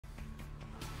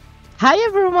Hi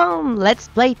everyone, let's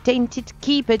play Tainted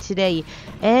Keeper today,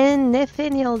 and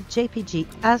Nathaniel JPG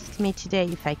asked me today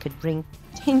if I could bring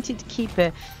Tainted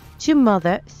Keeper to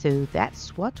Mother, so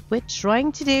that's what we're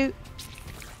trying to do.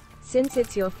 Since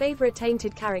it's your favorite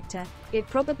Tainted character, it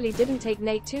probably didn't take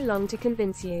Nate too long to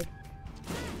convince you.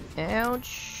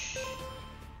 Ouch.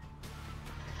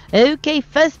 Okay,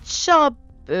 first shop.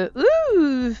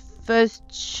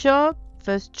 First shop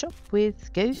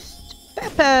with Ghost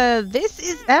Pepper. This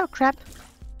is crap.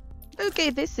 Okay,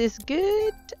 this is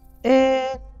good,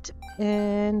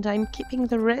 and I'm keeping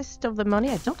the rest of the money.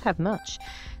 I don't have much.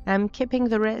 I'm keeping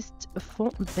the rest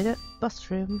for the boss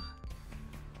room.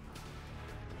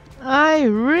 I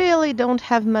really don't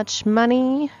have much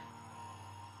money.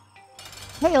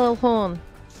 Hey, little horn,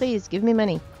 please give me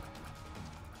money.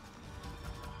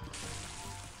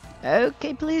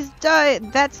 Okay, please die.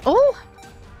 That's all?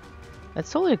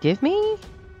 That's all you give me?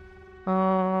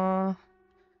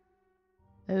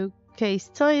 Okay,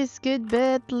 still is good,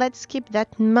 but let's keep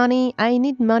that money. I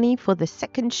need money for the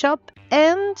second shop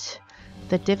and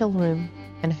the devil room,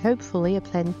 and hopefully a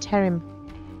planetarium.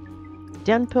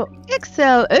 Downpour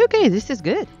XL. Okay, this is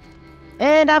good.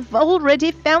 And I've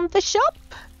already found the shop.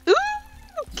 Ooh,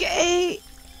 okay.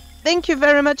 Thank you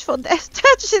very much for that.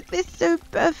 Touch it is so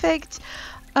perfect.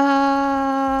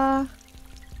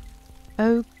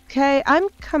 Okay, I'm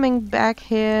coming back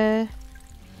here.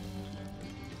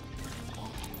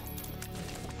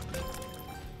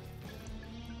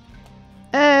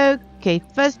 Okay,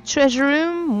 first treasure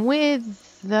room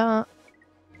with the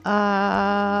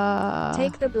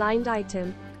Take the blind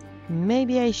item.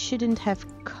 Maybe I shouldn't have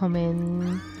come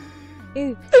in.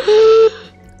 Ooh.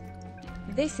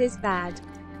 This is bad.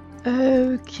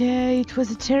 Okay, it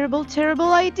was a terrible,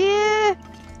 terrible idea.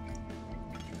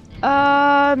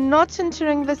 I'm not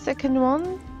entering the second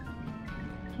one.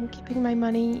 I'm keeping my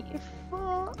money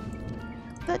for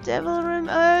the devil room.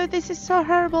 Oh, this is so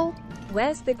horrible.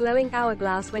 Where's the glowing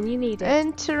hourglass when you need it?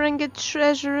 Entering a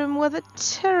treasure room was a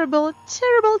terrible,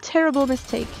 terrible, terrible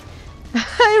mistake.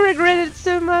 I regret it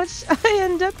so much. I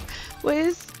end up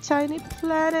with Tiny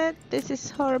Planet. This is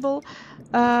horrible.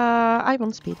 I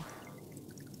want speed.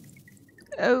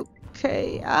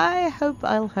 Okay, I hope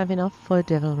I'll have enough for a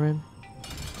devil room.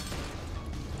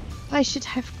 I should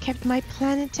have kept my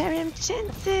Planetarium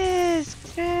Chances.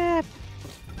 Crap.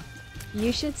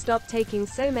 You should stop taking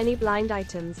so many blind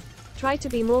items. Try to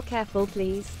be more careful,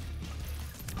 please.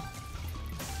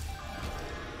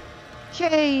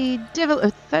 Okay,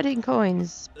 devil 13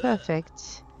 coins.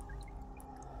 Perfect.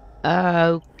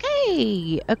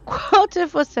 Okay, a quarter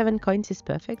for 7 coins is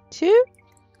perfect too.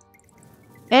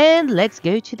 And let's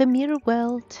go to the mirror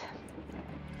world.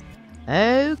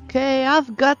 Okay,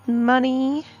 I've got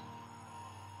money.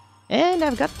 And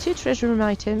I've got 2 treasure room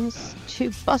items,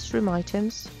 2 boss room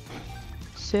items.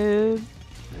 So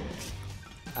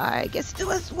I guess it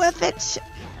was worth it.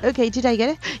 Okay, did I get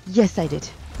it? Yes, I did.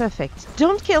 Perfect.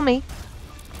 Don't kill me.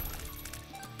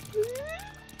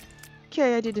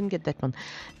 Okay, I didn't get that one.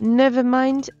 Never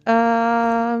mind.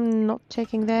 Not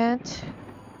taking that.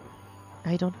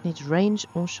 I don't need range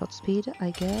or shot speed,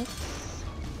 I guess.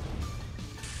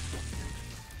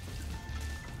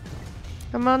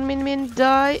 Come on, Min Min,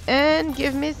 die and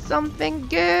give me something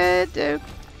good.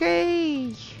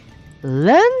 Okay.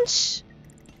 Lunch?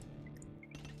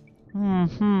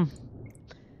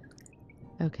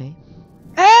 Okay.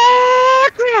 Ah,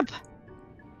 crap!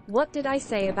 What did I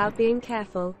say about being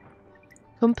careful?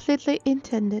 Completely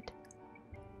intended.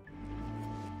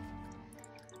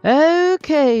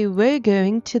 Okay, we're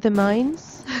going to the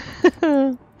mines.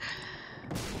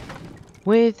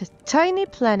 With Tiny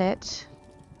Planet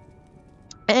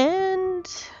and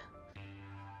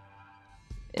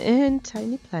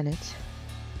Tiny Planet.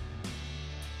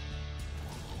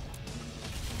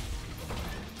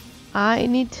 I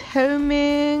need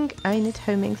homing. I need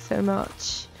homing so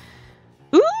much.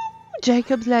 Ooh,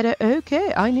 Jacob's ladder.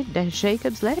 Okay, I need the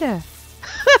Jacob's ladder.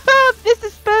 This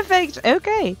is perfect.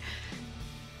 Okay.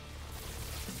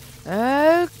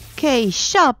 Okay,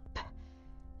 shop.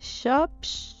 Shop.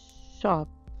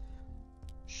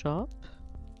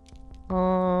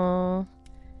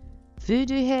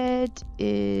 Voodoo head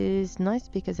is nice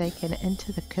because I can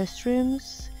enter the curse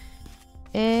rooms.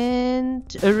 And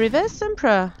a reverse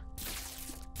emperor.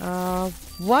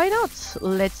 Why not?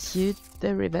 Let's use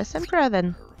the reverse emperor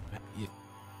then.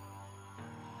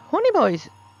 Horny boys.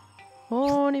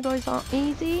 Horny boys are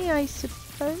easy, I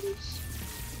suppose.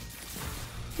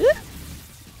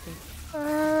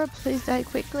 Please die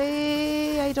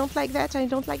quickly. I don't like that. I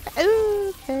don't like that.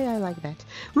 Okay, I like that.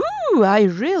 Ooh, I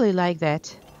really like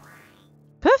that.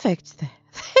 Perfect.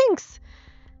 Thanks.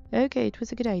 Okay, it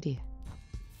was a good idea.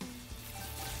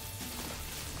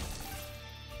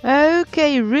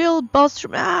 Okay, real boss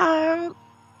room. Ah,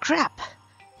 crap.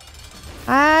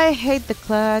 I hate the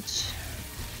clutch.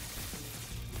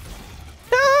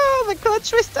 Ah, the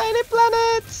clutch with tiny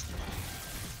planets.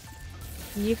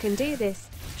 You can do this.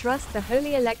 Trust the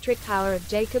holy electric power of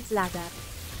Jacob's ladder.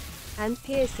 And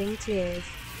piercing tears.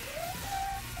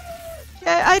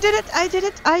 Yeah, I did it. I did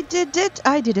it. I did it.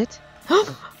 I did it.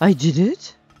 I did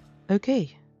it.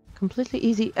 Okay, completely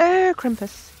easy. Oh,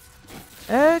 Krampus.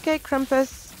 Okay,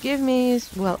 Krampus, give me,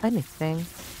 well, anything.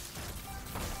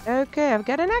 Okay, I've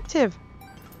got an active.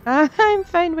 I'm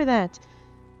fine with that.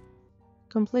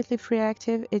 Completely free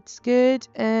active, it's good,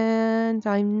 and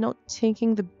I'm not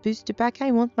taking the booster back.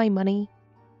 I want my money.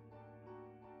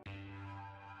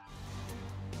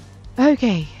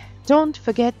 Okay, don't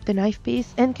forget the knife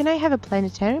piece. And can I have a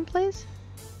planetarium, please?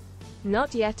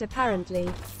 Not yet,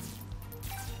 apparently.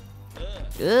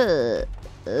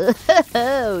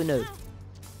 Oh no.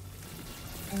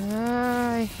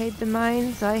 I hate the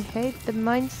mines. I hate the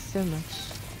mines so much.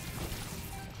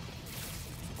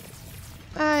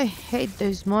 I hate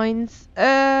those mines.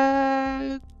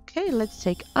 Okay, let's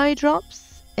take eye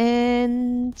drops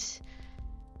and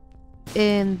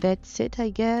that's it, I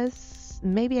guess.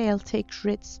 Maybe I'll take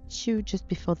crits too just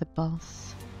before the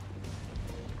boss.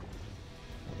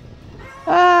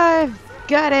 I've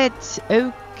got it.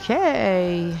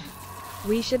 Okay.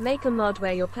 We should make a mod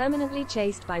where you're permanently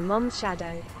chased by Mom's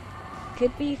shadow.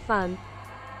 Could be fun.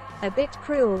 A bit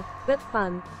cruel, but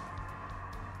fun.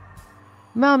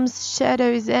 Mom's shadow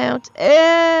is out,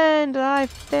 and I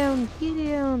found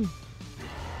Gideon.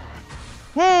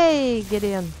 Hey,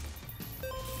 Gideon.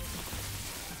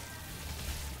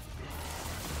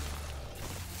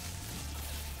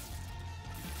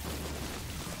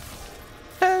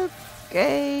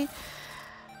 Okay.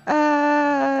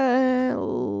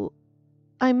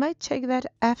 I might check that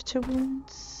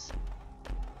afterwards.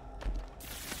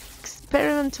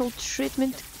 Experimental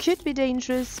treatment could be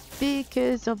dangerous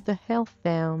because of the health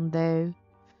down, though.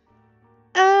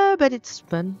 But it's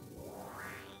fun.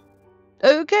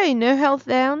 Okay, no health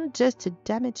down, just a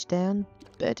damage down.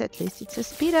 But at least it's a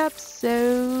speed up,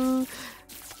 so...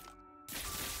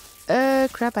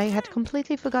 crap, I had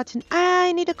completely forgotten.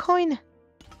 I need a coin!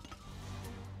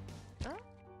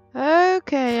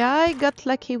 Okay, I got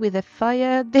lucky with a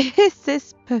fire. This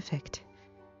is perfect.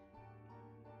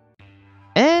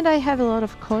 And I have a lot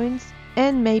of coins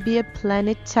and maybe a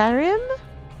planetarium?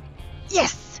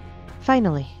 Yes!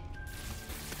 Finally.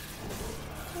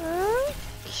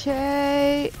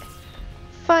 Okay.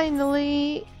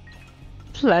 Finally.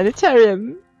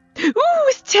 Planetarium. Ooh,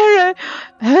 it's Terra!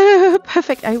 Oh,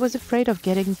 perfect. I was afraid of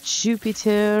getting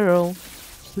Jupiter or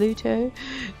Pluto.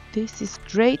 This is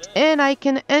great. And I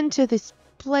can enter this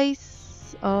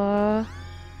place.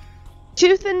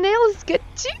 Tooth and nail is good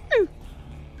too.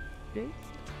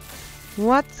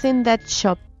 What's in that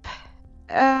shop?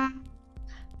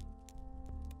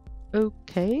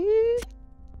 Okay.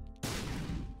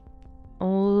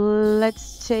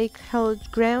 Let's take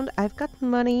hallowed ground. I've got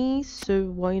money, so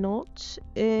why not?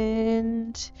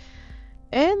 And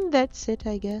that's it,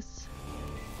 I guess.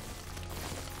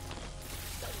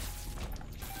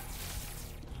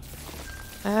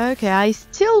 Okay, I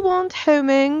still want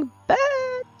homing,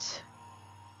 but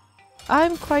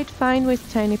I'm quite fine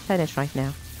with tiny planet right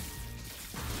now.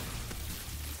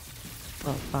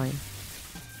 Well, fine.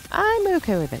 I'm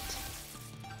okay with it.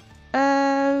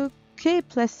 Okay,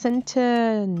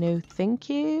 placenta, no thank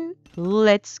you.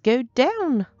 Let's go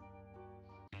down.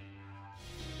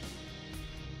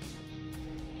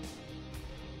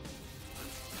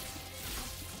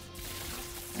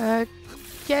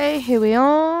 Okay, here we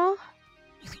are.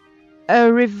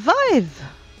 A revive!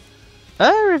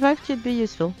 A revive could be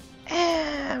useful.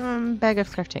 Bag of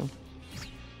crafting.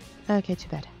 Okay, too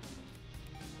bad.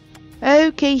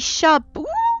 Okay, shop. Ooh,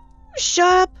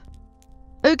 shop!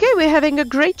 Okay, we're having a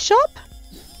great shop.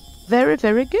 Very,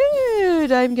 very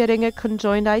good. I'm getting a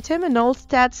conjoined item and all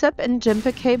stats up and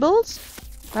jumper cables.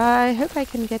 I hope I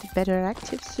can get a better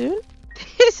active soon.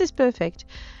 This is perfect.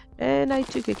 And I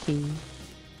took a key.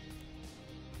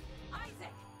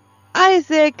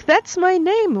 Isaac, that's my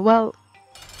name. Well,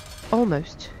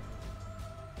 almost.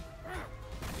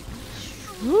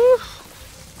 Whew.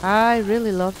 I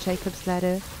really love Jacob's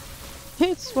ladder.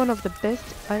 It's one of the best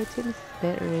items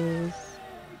there is.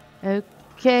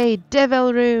 Okay,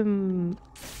 devil room.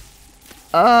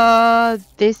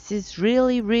 This is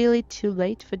really, really too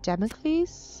late for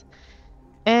Damocles.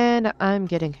 And I'm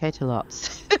getting hit a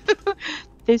lot.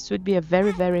 This would be a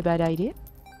very, very bad idea.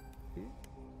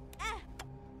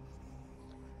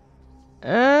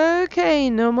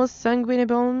 Okay, normal sanguine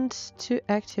bond to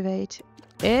activate.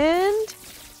 And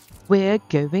we're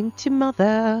going to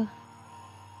Mother.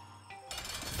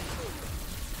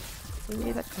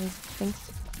 Yeah, that goes.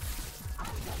 Thanks.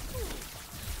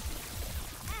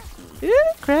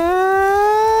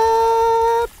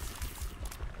 Crap!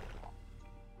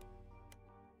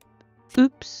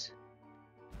 Oops.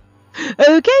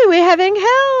 Okay, we're having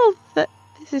health!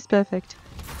 This is perfect.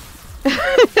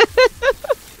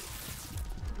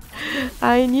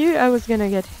 I knew I was gonna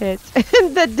get hit,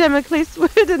 and that Damocles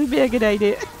wouldn't be a good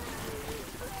idea.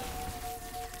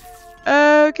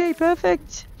 Okay,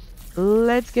 perfect.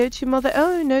 Let's go to Mother.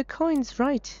 Oh, no coins,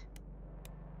 right.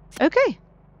 Okay.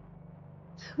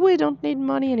 We don't need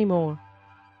money anymore.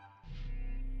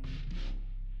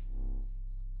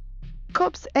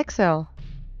 Cops XL.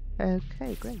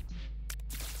 Okay, great.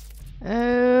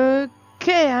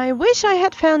 Okay, I wish I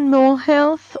had found more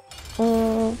health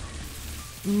or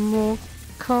more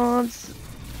cards,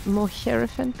 more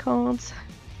Hierophant cards.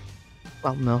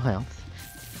 Well, more health.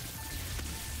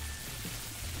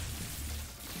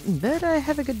 But I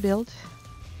have a good build.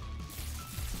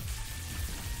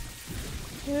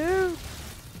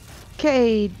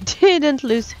 Okay, didn't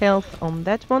lose health on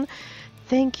that one.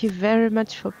 Thank you very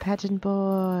much for Pageant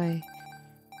Boy.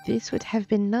 This would have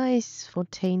been nice for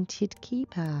Tainted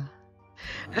Keeper.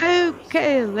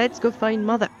 Okay, let's go find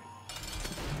Mother.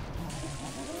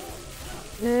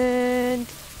 And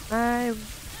I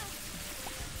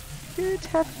could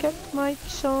have kept my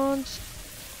charge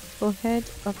for Head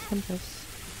of Tempest.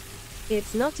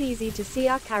 It's not easy to see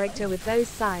our character with those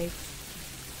sides.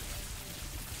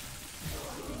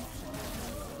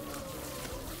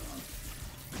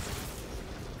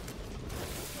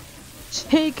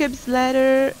 Jacob's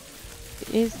ladder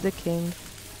is the king.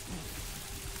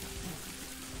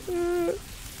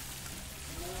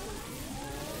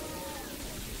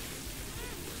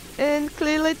 And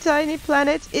clearly Tiny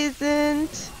Planet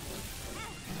isn't.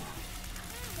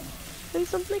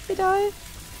 Please don't make me die.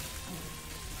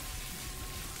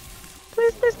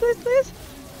 Please, please, please, please.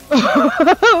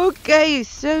 Okay,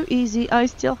 so easy. I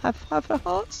still have half a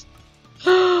heart.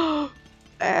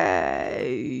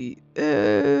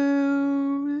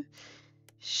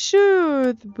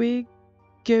 Sure, we're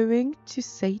going to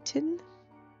Satan.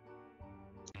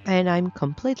 And I'm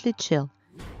completely chill.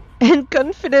 And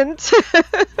confident.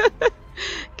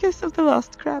 Because of the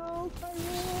last crap. I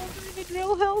need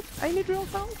real help. I need real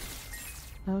help.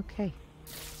 Okay.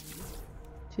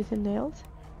 Tooth and nails.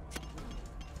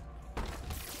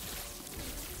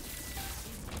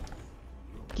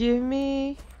 Give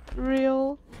me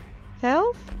real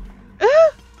health.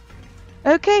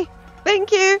 Okay,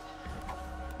 thank you.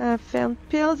 I found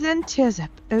pills and tears up.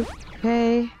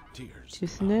 Okay.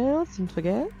 Tooth and nails, don't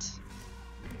forget.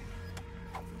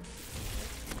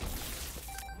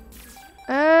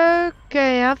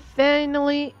 Okay, I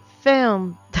finally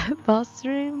found the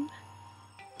bathroom.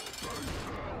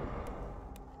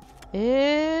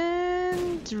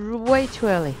 And way too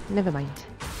early. Never mind.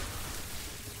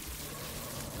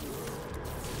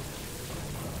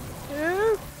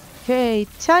 Okay,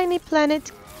 Tiny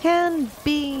Planet can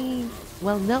be,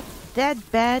 well, not that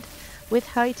bad with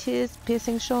high tiers,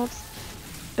 piercing shots,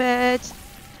 but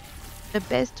the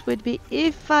best would be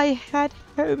if I had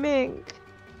homing.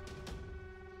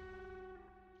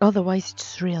 Otherwise,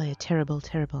 it's really a terrible,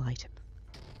 terrible item.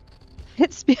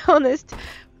 Let's be honest,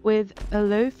 with a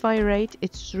low fire rate,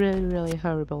 it's really, really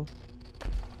horrible.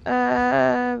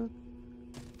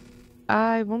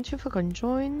 I want you for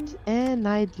conjoined, and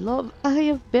I'd love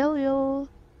Eye of Belial.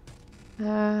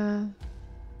 For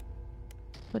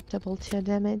double tier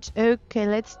damage. Okay,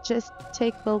 let's just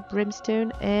take well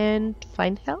Brimstone and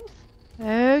find health.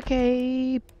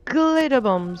 Okay, glitter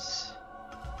bombs.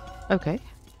 Okay.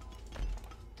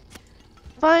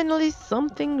 Finally,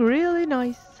 something really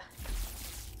nice.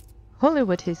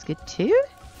 Hollywood is good too.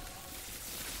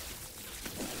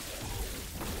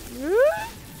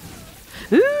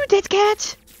 Ooh, dead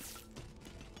cat!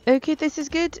 Okay, this is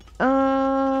good.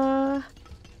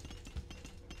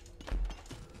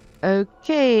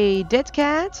 Okay, dead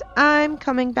cat, I'm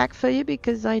coming back for you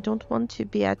because I don't want to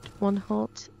be at 1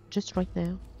 heart just right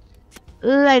now.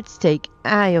 Let's take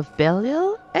Eye of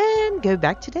Belial and go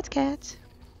back to dead cat.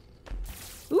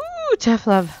 Ooh, tough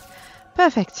love.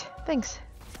 Perfect, thanks.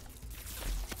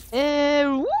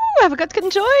 Ooh, I've got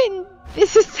conjoined.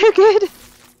 This is so good.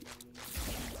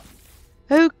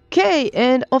 Okay,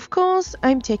 and of course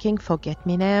I'm taking Forget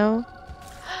Me Now.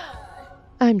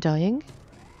 I'm dying.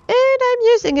 And I'm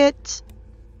using it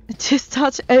to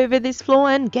start over this floor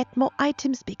and get more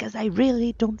items because I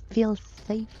really don't feel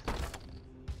safe.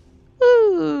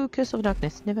 Ooh, Curse of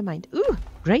Darkness, never mind. Ooh,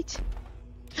 great.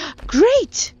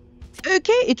 Great!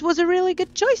 Okay, it was a really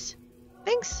good choice.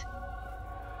 Thanks.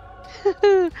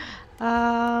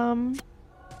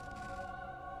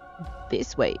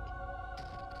 This way.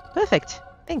 Perfect.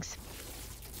 Thanks.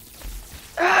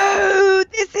 Oh,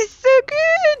 this is so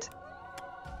good.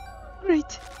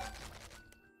 Great.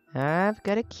 I've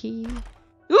got a key.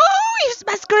 Ooh, use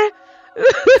masker.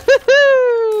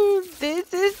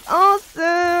 This is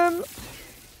awesome.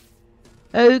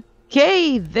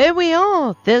 Okay, there we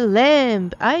are. The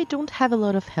lamp. I don't have a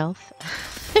lot of health.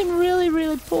 I'm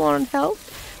really poor on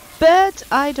health, but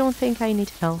I don't think I need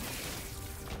health.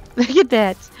 Look at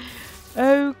that.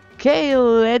 Okay,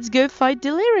 let's go fight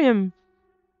Delirium.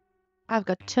 I've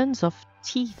got tons of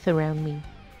teeth around me.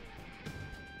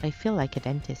 I feel like a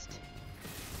dentist.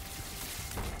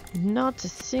 Not a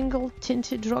single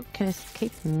tinted rock can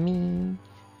escape me.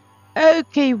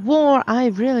 Okay, War, I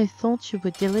really thought you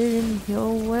were Delirium.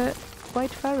 You were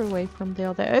quite far away from the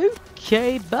other.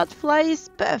 Okay, Butterfly is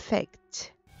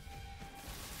perfect.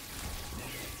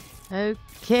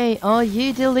 Okay, are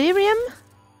you Delirium?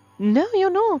 No, you're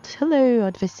not. Hello,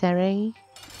 adversary.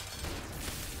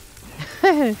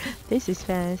 This is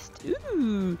fast.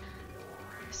 Ooh.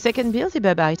 Second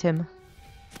Beelzebub item.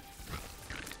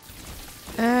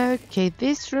 Okay,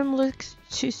 this room looks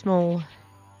too small.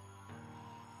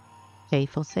 Okay,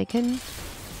 for a second.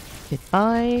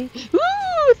 Goodbye.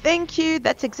 Ooh, thank you.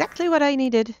 That's exactly what I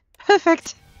needed.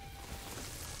 Perfect.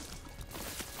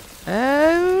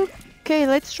 Okay,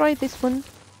 let's try this one.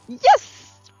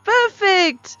 Yes!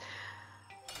 Perfect!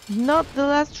 Not the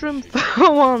last room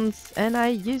for once. And I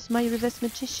use my reverse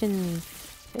magician.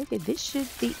 Okay, this should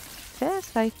be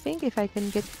fast, I think, if I can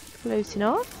get close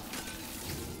enough.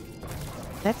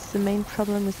 That's the main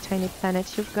problem with Tiny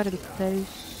Planet. You've got to be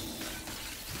close.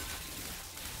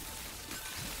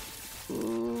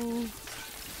 Ooh.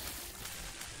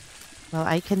 Well,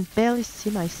 I can barely see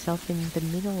myself in the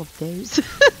middle of those.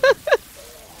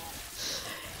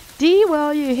 D,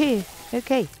 well, you're here.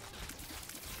 Okay.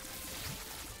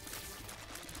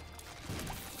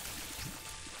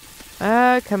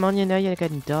 Come on, you know you're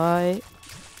gonna die.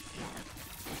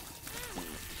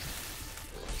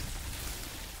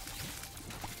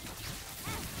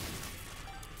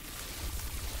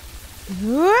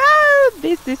 Wow,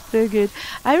 this is so good.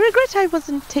 I regret I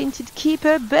wasn't Tainted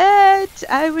Keeper, but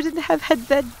I wouldn't have had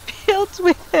that built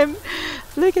with him.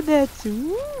 Look at that.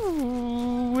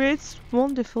 Ooh, it's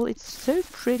wonderful. It's so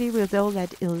pretty with all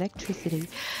that electricity.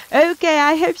 Okay,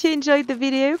 I hope you enjoyed the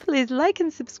video. Please like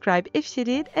and subscribe if you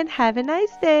did, and have a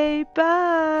nice day.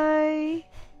 Bye.